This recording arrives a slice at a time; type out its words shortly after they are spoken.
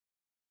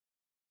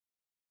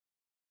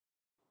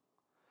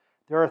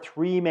There are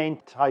three main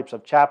types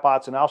of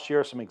chatbots, and I'll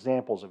share some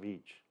examples of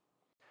each.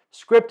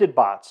 Scripted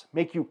bots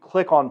make you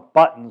click on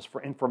buttons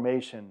for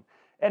information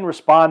and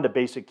respond to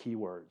basic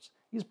keywords.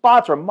 These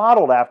bots are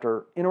modeled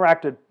after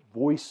interactive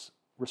voice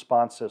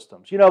response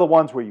systems. You know, the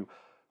ones where you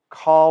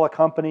call a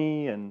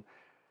company and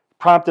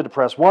prompted to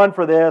press 1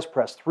 for this,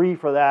 press 3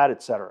 for that,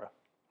 etc.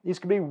 These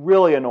can be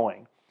really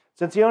annoying,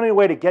 since the only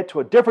way to get to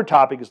a different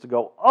topic is to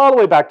go all the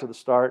way back to the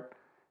start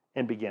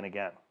and begin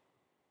again.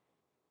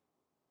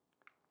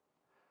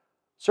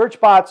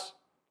 Search bots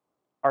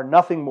are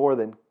nothing more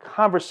than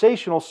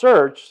conversational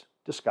search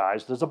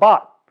disguised as a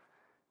bot,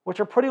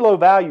 which are pretty low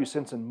value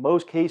since in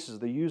most cases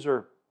the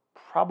user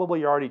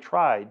probably already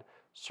tried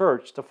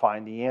search to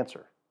find the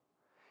answer.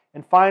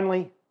 And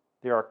finally,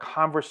 there are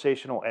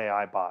conversational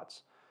AI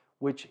bots,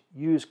 which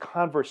use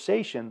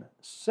conversation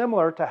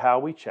similar to how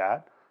we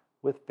chat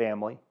with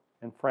family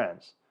and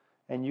friends.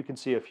 And you can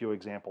see a few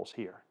examples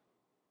here.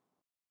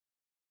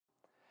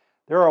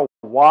 There are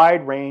a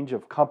wide range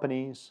of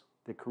companies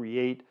that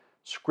create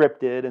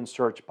scripted and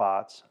search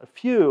bots, a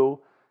few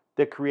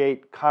that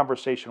create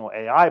conversational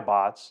AI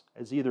bots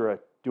as either a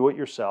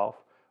do-it-yourself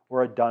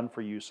or a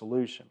done-for-you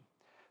solution.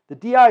 The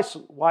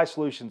DIY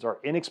solutions are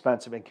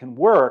inexpensive and can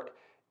work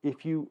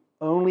if you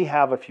only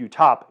have a few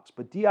topics,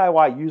 but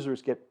DIY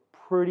users get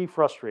pretty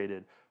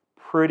frustrated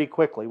pretty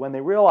quickly when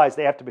they realize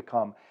they have to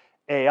become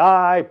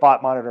AI,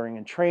 bot monitoring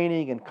and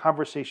training, and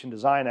conversation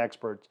design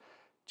experts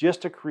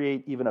just to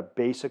create even a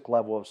basic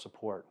level of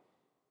support.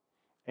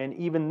 And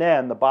even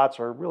then, the bots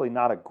are really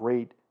not a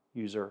great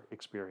user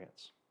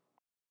experience.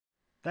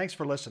 Thanks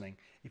for listening.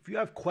 If you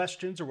have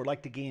questions or would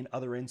like to gain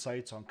other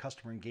insights on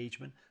customer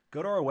engagement,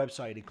 go to our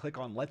website and click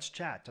on Let's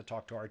Chat to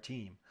talk to our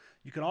team.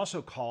 You can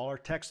also call or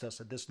text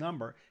us at this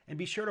number, and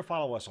be sure to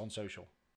follow us on social.